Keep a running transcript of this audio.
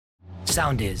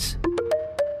Soundis.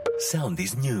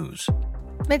 Soundis News.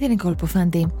 Με την Νικόλ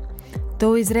Ποφάντη.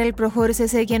 Το Ισραήλ προχώρησε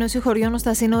σε εκένωση χωριών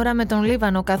στα σύνορα με τον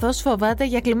Λίβανο, καθώς φοβάται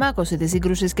για κλιμάκωση της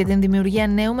σύγκρουσης και την δημιουργία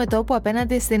νέου μετώπου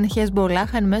απέναντι στην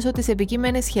Χεσμπολάχ εν μέσω της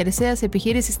επικείμενης χερσαίας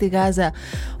επιχείρησης στη Γάζα.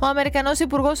 Ο Αμερικανός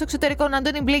Υπουργός Εξωτερικών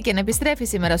Άντονι Μπλίνκεν επιστρέφει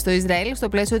σήμερα στο Ισραήλ στο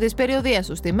πλαίσιο της περιοδείας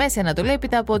του στη Μέση Ανατολή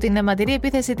έπειτα από την αιματηρή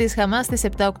επίθεση της Χαμάς στις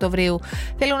 7 Οκτωβρίου.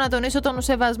 Θέλω να τονίσω τον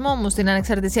σεβασμό μου στην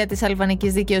ανεξαρτησία της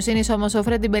αλβανικής δικαιοσύνης, όμως ο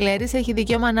Φρέντι Μπελέρης έχει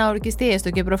δικαίωμα να ορκιστεί έστω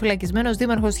και προφυλακισμένος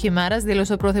δήμαρχος Χιμάρας,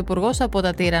 δήλωσε ο Πρωθυπουργός από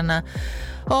τα Τύρανα.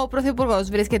 Ο Πρωθυπουργός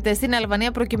βρίσκεται στην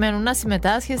Αλβανία προκειμένου να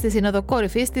συμμετάσχει στη Σύνοδο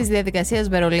Κορυφής της διαδικασίας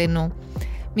Βερολίνου.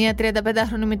 Μια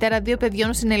 35χρονη μητέρα 2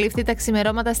 παιδιών συνελήφθη τα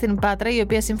ξημερώματα στην Πάτρα, η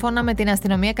οποία σύμφωνα με την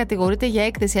αστυνομία κατηγορείται για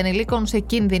έκθεση ανηλίκων σε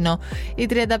κίνδυνο. Η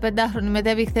 35χρονη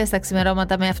μετέβη χθες τα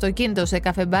ξημερώματα με αυτοκίνητο σε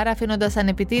καφεμπάρα, αφήνοντας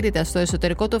ανεπιτήρητα στο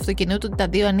εσωτερικό του αυτοκινήτου τα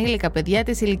 2 ανήλικα παιδιά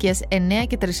της ηλικίας 9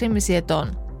 και 3,5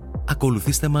 ετών.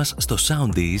 Ακολουθήστε μας στο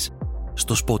Soundis,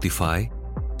 στο Spotify,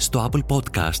 στο Apple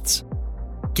Podcasts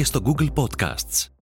και στο Google Podcasts.